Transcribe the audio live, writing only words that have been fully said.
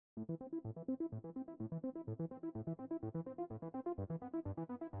Hey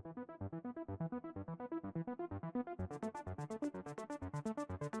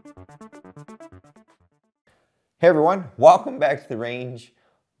everyone, welcome back to the range.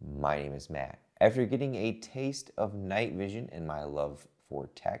 My name is Matt. After getting a taste of night vision and my love for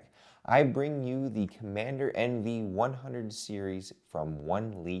tech, I bring you the Commander NV100 series from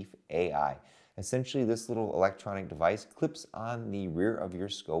OneLeaf.AI. Essentially, this little electronic device clips on the rear of your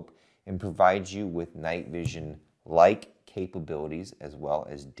scope and provides you with night vision-like capabilities as well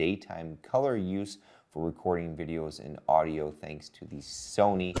as daytime color use for recording videos and audio thanks to the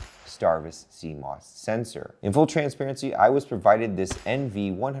Sony Starvis CMOS sensor. In full transparency, I was provided this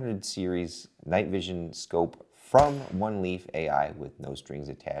NV100 series night vision scope from OneLeaf.AI with no strings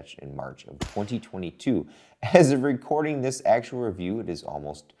attached in March of 2022. As of recording this actual review, it is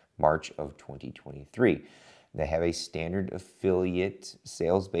almost March of 2023. They have a standard affiliate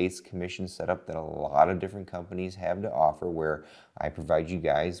sales-based commission setup that a lot of different companies have to offer, where I provide you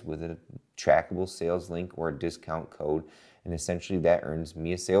guys with a trackable sales link or a discount code, and essentially that earns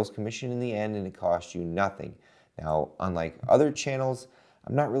me a sales commission in the end, and it costs you nothing. Now, unlike other channels,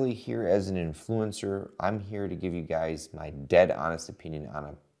 I'm not really here as an influencer. I'm here to give you guys my dead honest opinion on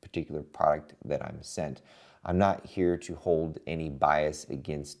a particular product that I'm sent. I'm not here to hold any bias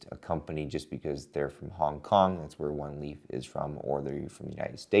against a company just because they're from Hong Kong, that's where OneLeaf is from, or they're from the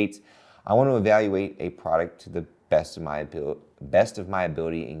United States. I want to evaluate a product to the best of my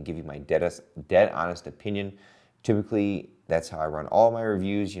ability and give you my dead honest opinion. Typically, that's how I run all my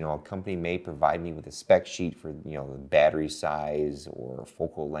reviews. You know, a company may provide me with a spec sheet for, you know, the battery size or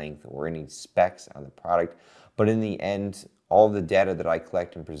focal length or any specs on the product, but in the end, all the data that I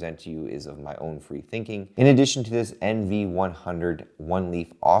collect and present to you is of my own free thinking. In addition to this NV100,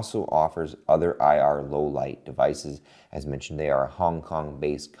 OneLeaf also offers other IR low light devices. As mentioned, they are a Hong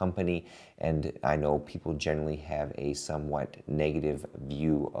Kong-based company, and I know people generally have a somewhat negative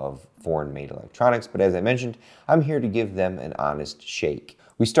view of foreign-made electronics, but as I mentioned, I'm here to give them an honest shake.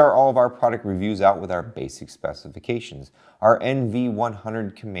 We start all of our product reviews out with our basic specifications. Our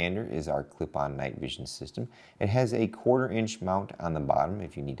NV100 Commander is our clip-on night vision system. It has a 1/4-inch mount on the bottom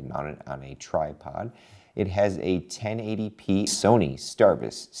if you need to mount it on a tripod. It has a 1080p Sony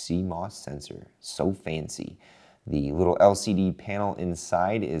Starvis CMOS sensor. So fancy. The little LCD panel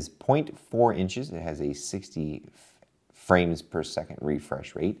inside is 0.4 inches. It has a 60 frames per second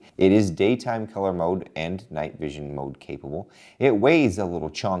refresh rate. It is daytime color mode and night vision mode capable. It weighs a little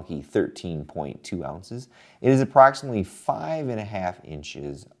chunky 13.2 ounces. It is approximately 5.5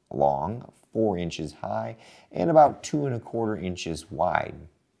 inches long, 4 inches high, and about 2.25 inches wide.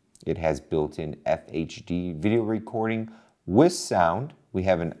 It has built-in FHD video recording with sound. We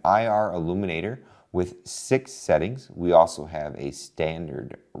have an IR illuminator with 6 settings. We also have a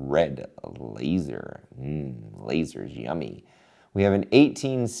standard red laser. Laser's yummy. We have an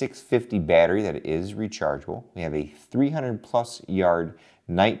 18650 battery that is rechargeable. We have a 300+ yard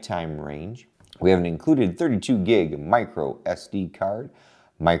nighttime range. We have an included 32 gig micro SD card,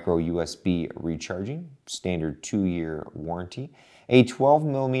 micro USB recharging, standard 2-year warranty. A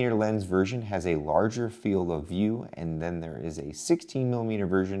 12mm lens version has a larger field of view, and then there is a 16mm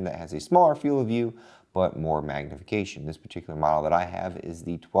version that has a smaller field of view but more magnification. This particular model that I have is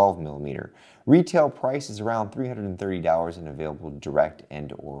the 12mm. Retail price is around $330 and available direct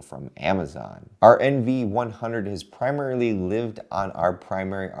and or from Amazon. Our NV100 has primarily lived on our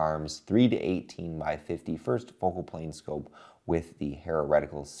primary arms 3-18 by 50 first focal plane scope with the Hera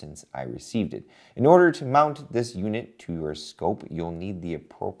reticle since I received it. In order to mount this unit to your scope, you'll need the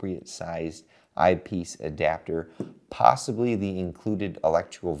appropriate sized eyepiece adapter, possibly the included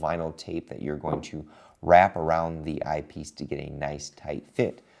electrical vinyl tape that you're going to wrap around the eyepiece to get a nice tight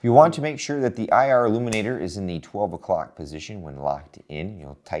fit. You want to make sure that the IR illuminator is in the 12 o'clock position when locked in.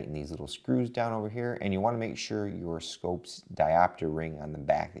 You'll tighten these little screws down over here, and you want to make sure your scope's diopter ring on the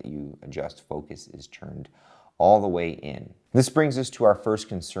back that you adjust focus is turned all the way in. This brings us to our first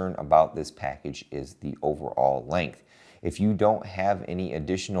concern about this package is the overall length. If you don't have any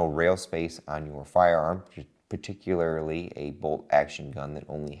additional rail space on your firearm, particularly a bolt action gun that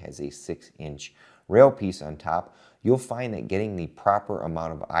only has a 6-inch rail piece on top, you'll find that getting the proper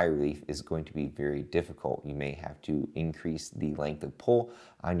amount of eye relief is going to be very difficult. You may have to increase the length of pull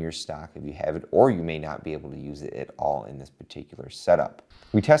on your stock if you have it, or you may not be able to use it at all in this particular setup.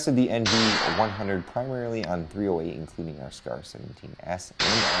 We tested the NV100 primarily on .308, including our SCAR 17S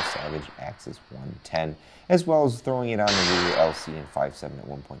and our Savage Axis 110, as well as throwing it on the Ruger LC and 5.7 at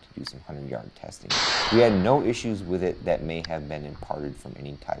one point to do some 100-yard testing. We had no issues with it that may have been imparted from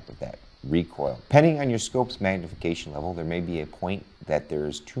any type of that recoil. Depending on your scope's magnification level, there may be a point that there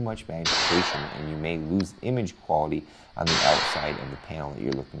is too much magnification and you may lose image quality on the outside of the panel that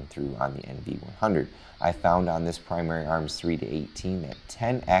you're looking through on the NV100. I found on this primary arms 3 to 18 that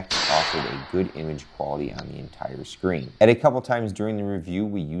 10x offered a good image quality on the entire screen. At a couple times during the review,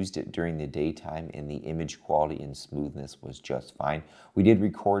 we used it during the daytime and the image quality and smoothness was just fine. We did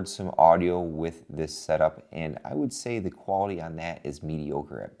record some audio with this setup and I would say the quality on that is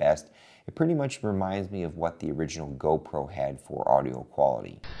mediocre at best. It pretty much reminds me of what the original GoPro had for audio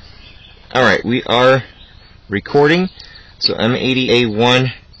quality. Alright, we are recording, so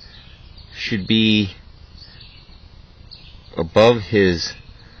M80A1 should be above his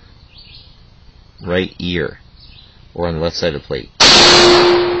right ear, or on the left side of the plate.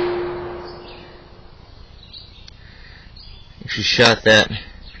 Actually shot that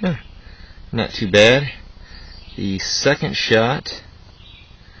not too bad. The second shot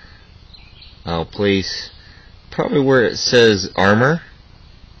I'll place probably where it says armor.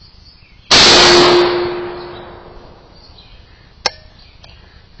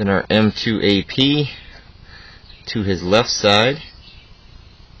 Then our M2AP to his left side.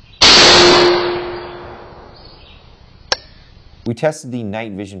 We tested the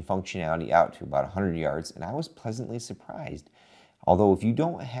night vision functionality out to about 100 yards and I was pleasantly surprised. Although if you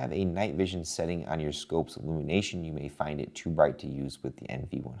don't have a night vision setting on your scope's illumination, you may find it too bright to use with the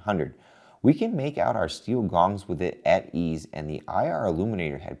NV100. We can make out our steel gongs with it at ease and the IR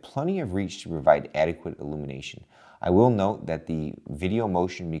illuminator had plenty of reach to provide adequate illumination. I will note that the video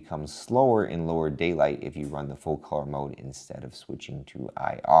motion becomes slower in lower daylight if you run the full color mode instead of switching to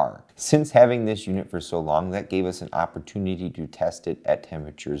IR. Since having this unit for so long, that gave us an opportunity to test it at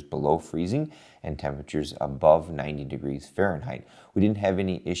temperatures below freezing and temperatures above 90 degrees Fahrenheit. We didn't have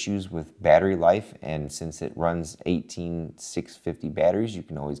any issues with battery life, and since it runs 18650 batteries, you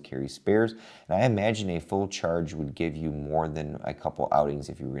can always carry spares. And I imagine a full charge would give you more than a couple outings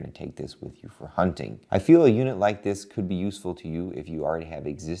if you were going to take this with you for hunting. I feel a unit like this could be useful to you if you already have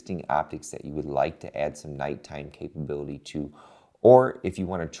existing optics that you would like to add some nighttime capability to, or if you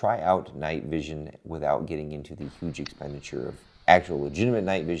want to try out night vision without getting into the huge expenditure of actual legitimate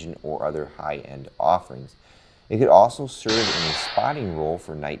night vision or other high-end offerings. It could also serve in a spotting role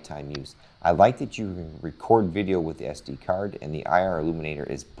for nighttime use. I like that you can record video with the SD card and the IR illuminator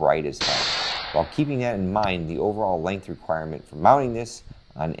is bright as hell. While keeping that in mind, the overall length requirement for mounting this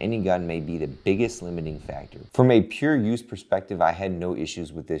on any gun may be the biggest limiting factor. From a pure use perspective, I had no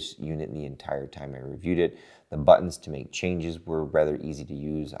issues with this unit the entire time I reviewed it. The buttons to make changes were rather easy to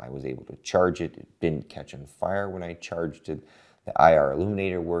use. I was able to charge it. It didn't catch on fire when I charged it. The IR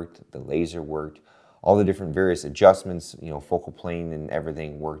illuminator worked, the laser worked, all the different various adjustments, focal plane and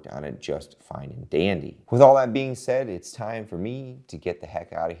everything worked on it just fine and dandy. With all that being said, it's time for me to get the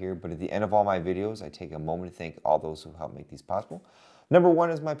heck out of here. But at the end of all my videos, I take a moment to thank all those who helped make these possible. Number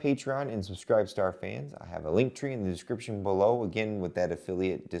one is my Patreon and Subscribe Star fans. I have a link tree in the description below, again with that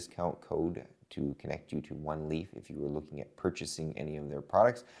affiliate discount code to connect you to OneLeaf if you were looking at purchasing any of their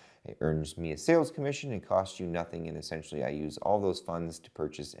products. It earns me a sales commission, it costs you nothing, and essentially I use all those funds to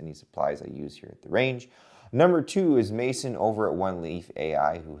purchase any supplies I use here at the range. Number two is Mason over at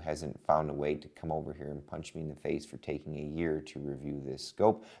OneLeaf.AI, who hasn't found a way to come over here and punch me in the face for taking a year to review this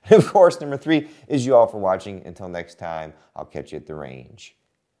scope. And of course, number three is you all for watching. Until next time, I'll catch you at the range.